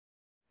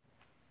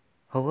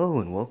Hello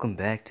and welcome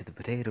back to the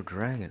Potato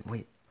Dragon.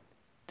 Wait,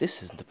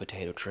 this isn't the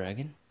Potato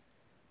Dragon.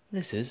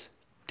 This is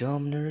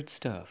Dumb Nerd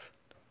Stuff.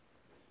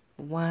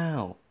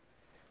 Wow.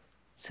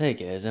 Say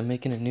guys, I'm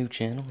making a new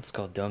channel. It's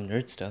called Dumb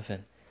Nerd Stuff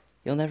and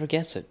you'll never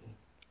guess it.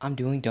 I'm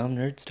doing dumb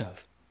nerd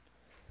stuff.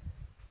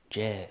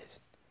 Jazz.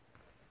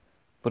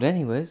 But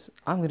anyways,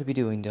 I'm going to be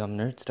doing dumb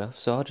nerd stuff,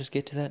 so I'll just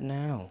get to that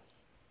now.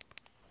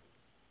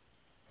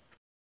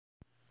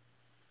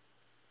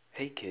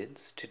 Hey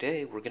kids,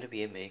 today we're going to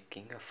be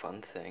making a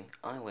fun thing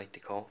I like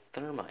to call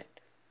thermite.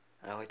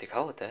 I like to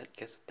call it that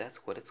because that's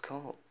what it's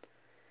called.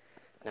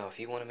 Now, if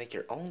you want to make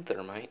your own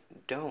thermite,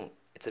 don't.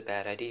 It's a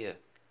bad idea.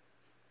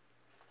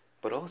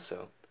 But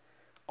also,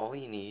 all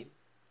you need,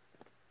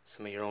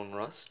 some of your own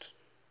rust,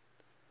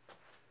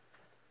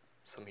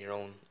 some of your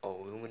own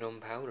aluminum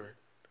powder,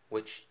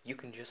 which you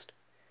can just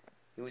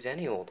use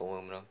any old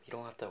aluminum. You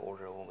don't have to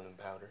order aluminum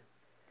powder.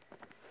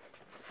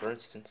 For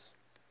instance,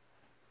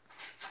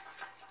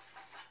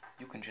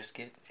 you can just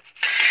get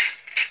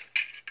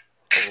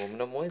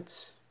aluminum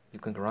lids. You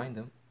can grind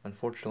them.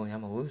 Unfortunately,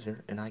 I'm a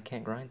loser and I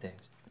can't grind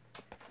things.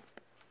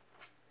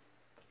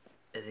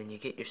 And then you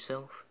get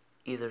yourself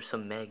either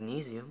some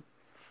magnesium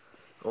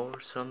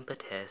or some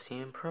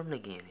potassium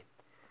permanganate.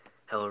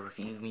 However, if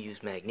you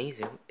use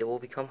magnesium, it will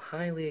become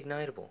highly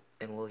ignitable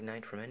and will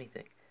ignite from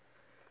anything.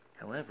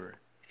 However,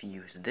 if you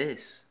use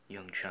this,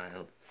 young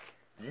child,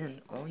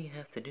 then all you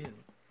have to do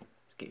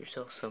is get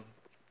yourself some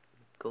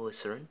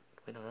glycerin.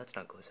 Wait, no, that's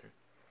not glycerin.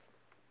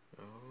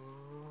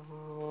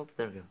 Oh,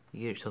 there we go.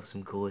 You get yourself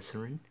some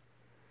glycerin,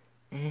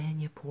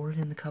 and you pour it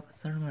in the cup of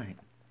thermite.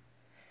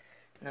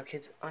 Now,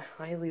 kids, I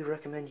highly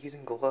recommend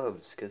using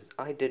gloves, because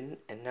I didn't,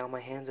 and now my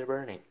hands are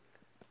burning.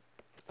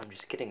 I'm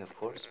just kidding, of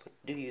course, but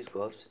do use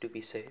gloves, do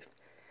be safe.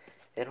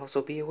 And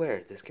also be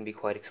aware, this can be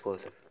quite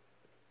explosive.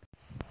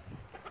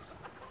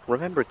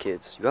 Remember,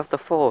 kids, you have to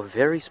follow a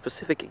very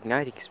specific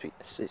igniting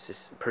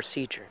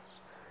procedure.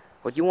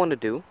 What you want to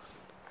do,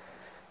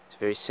 it's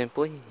very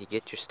simply, you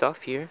get your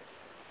stuff here,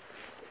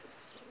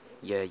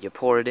 you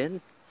pour it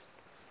in,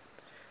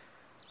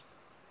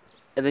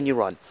 and then you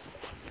run.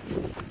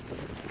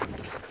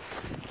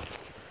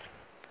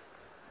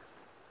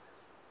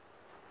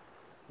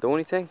 The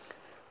only thing,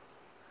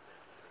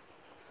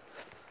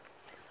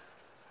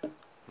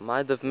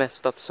 might have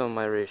messed up some of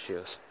my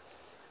ratios.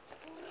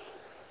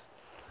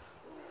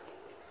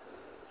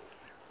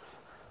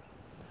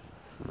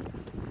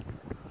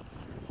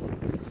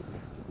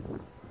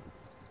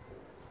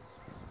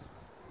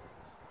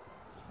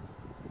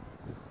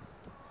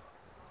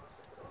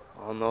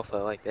 I don't know if I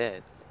like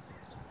that.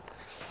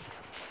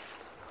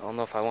 I don't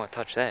know if I want to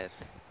touch that.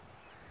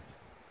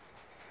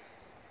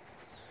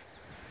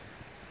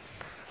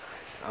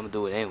 I'm gonna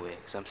do it anyway,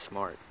 because I'm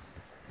smart.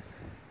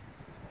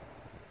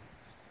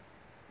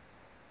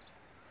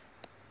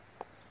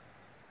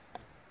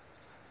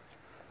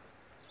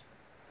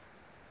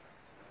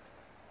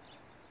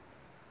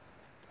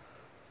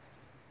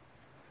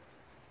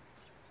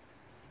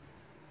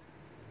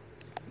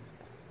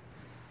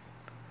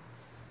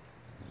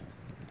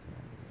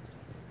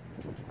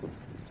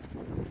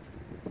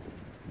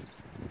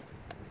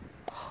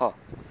 Huh.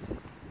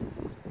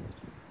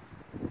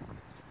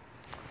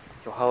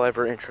 So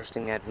however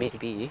interesting that may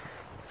be,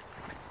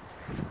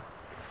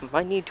 I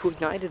might need to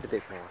ignite it a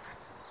bit more.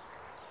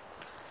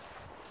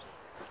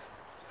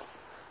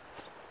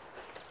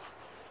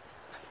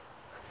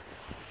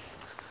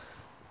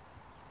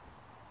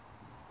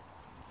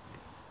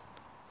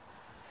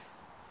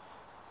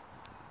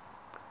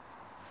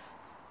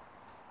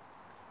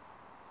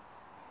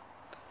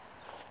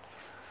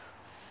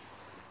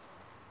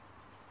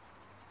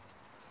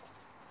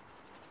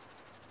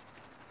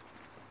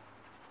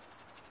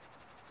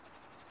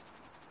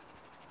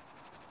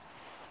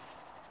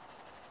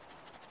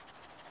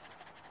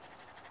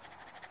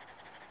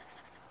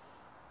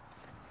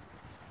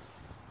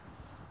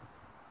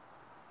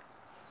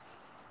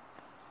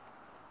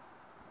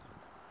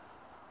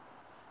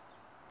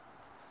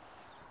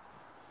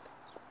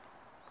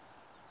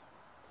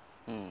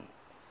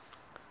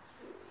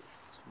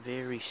 It's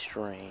very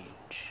strange.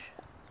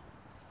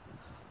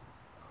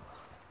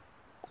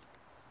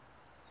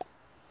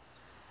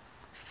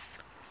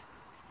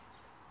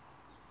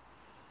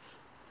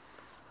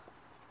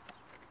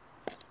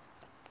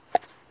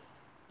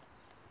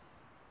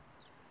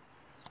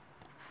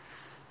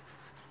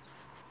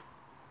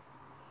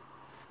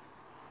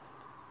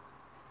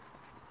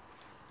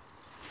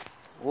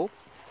 Oh,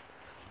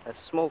 that's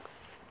smoke.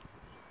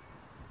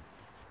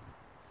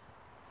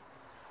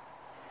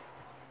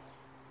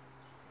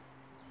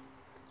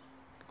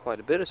 Quite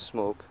a bit of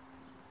smoke.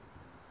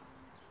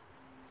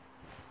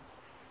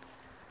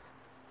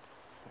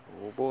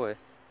 Oh boy.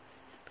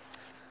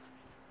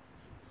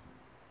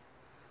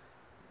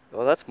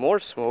 Oh, that's more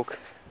smoke.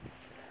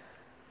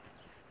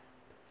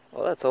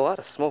 Oh, that's a lot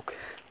of smoke.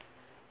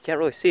 You can't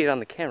really see it on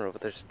the camera,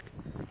 but there's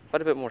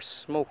quite a bit more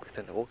smoke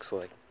than it looks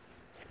like.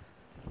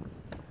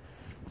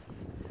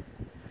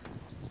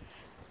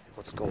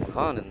 What's going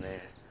on in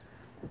there?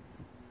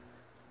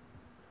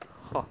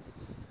 Huh.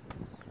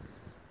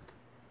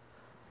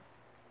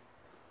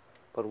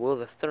 But will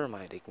the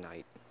thermite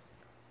ignite?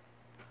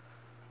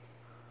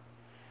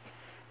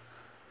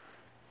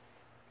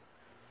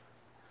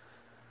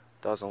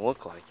 Doesn't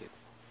look like it.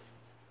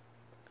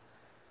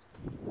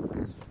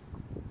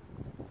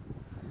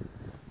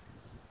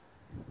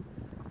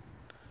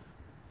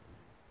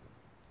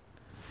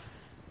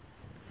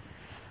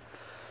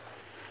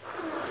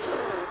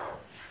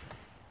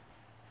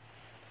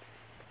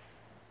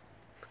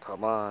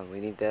 Come on, we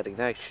need that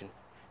ignition.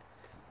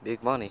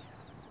 Big money.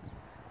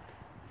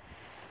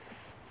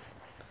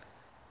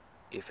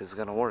 If it's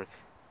gonna work.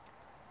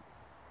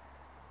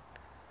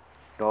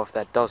 You know, if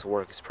that does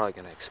work, it's probably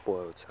gonna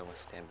explode, so I'm gonna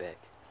stand back.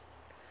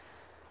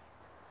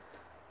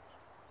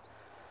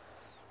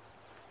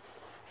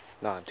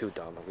 No, I'm too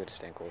dumb. I'm gonna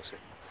stand closer.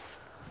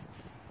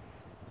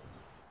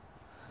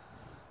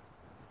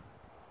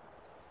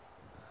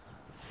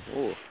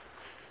 Ooh.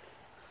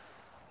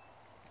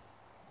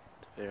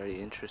 It's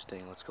very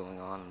interesting what's going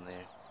on in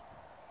there.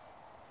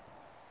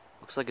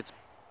 Looks like it's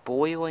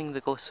boiling the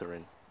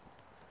glycerin.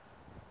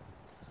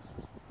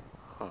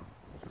 Huh.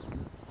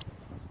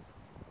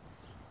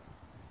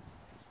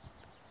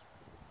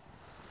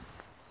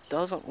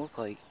 Doesn't look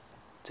like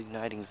it's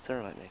igniting the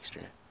thermite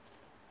mixture.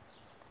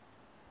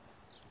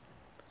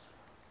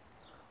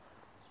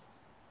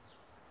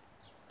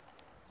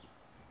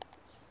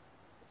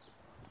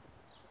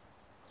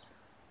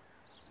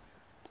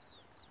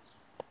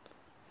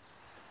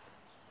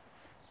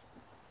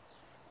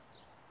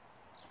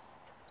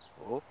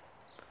 Oh.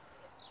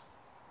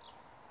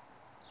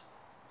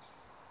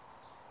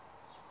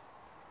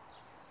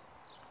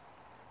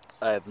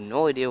 I have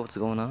no idea what's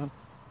going on.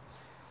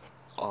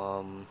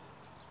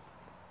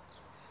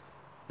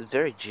 It's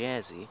very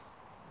jazzy.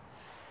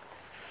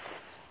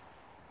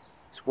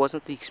 This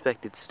wasn't the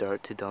expected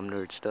start to Dumb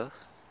Nerd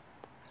Stuff.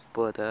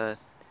 But,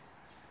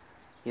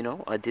 you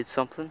know, I did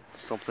something.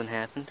 Something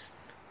happened.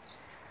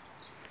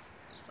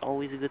 It's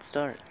always a good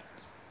start.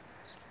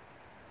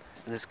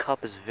 And this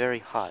cup is very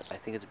hot. I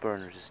think it's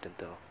burn resistant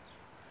though.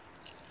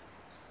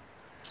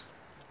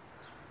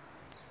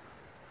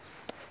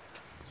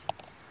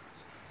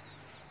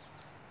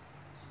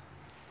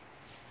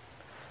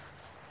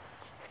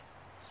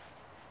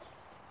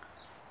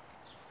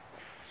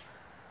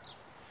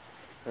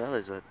 Well,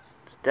 there's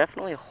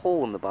definitely a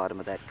hole in the bottom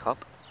of that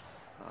cup.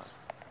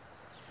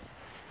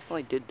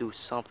 I did do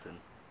something.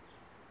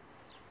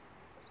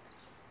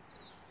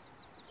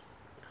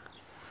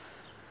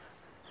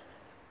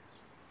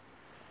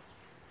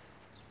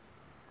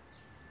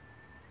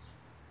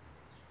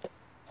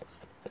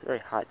 It's a very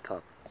hot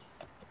cup.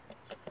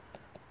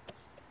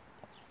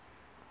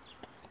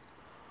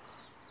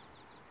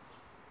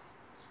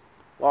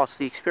 Whilst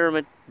the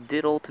experiment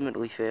did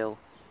ultimately fail,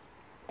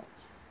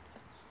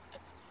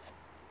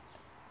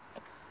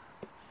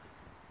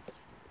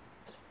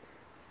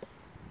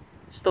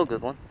 still a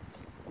good one.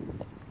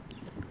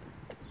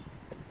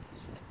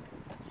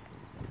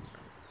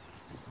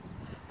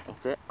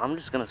 Okay, I'm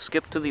just gonna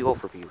skip to the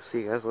overview.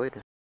 See you guys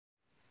later.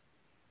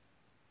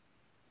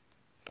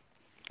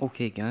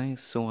 Okay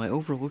guys, so I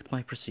overlooked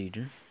my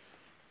procedure.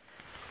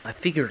 I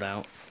figured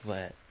out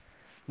that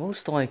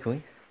most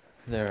likely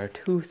there are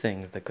two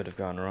things that could have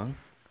gone wrong.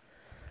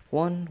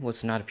 One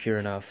was not a pure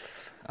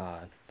enough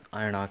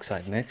iron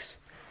oxide mix,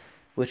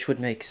 which would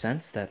make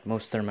sense that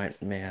most thermite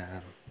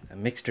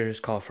mixtures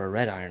call for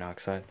red iron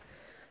oxide.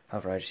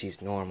 However, I just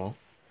used normal.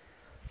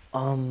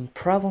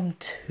 Problem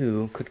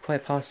two could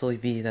quite possibly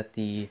be that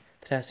the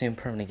potassium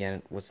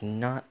permanganate was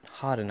not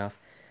hot enough.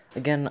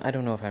 Again, I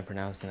don't know if I'm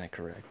pronouncing that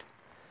correct.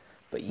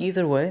 But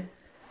either way,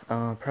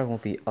 probably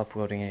won't be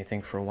uploading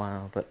anything for a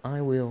while, but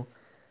I will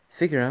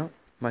figure out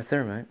my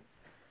thermite,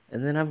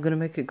 and then I'm gonna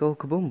make it go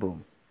kaboom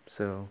boom.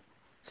 So,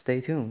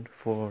 stay tuned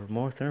for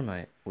more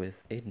thermite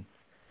with Aiden.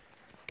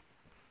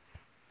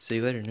 See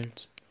you later,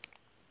 nerds.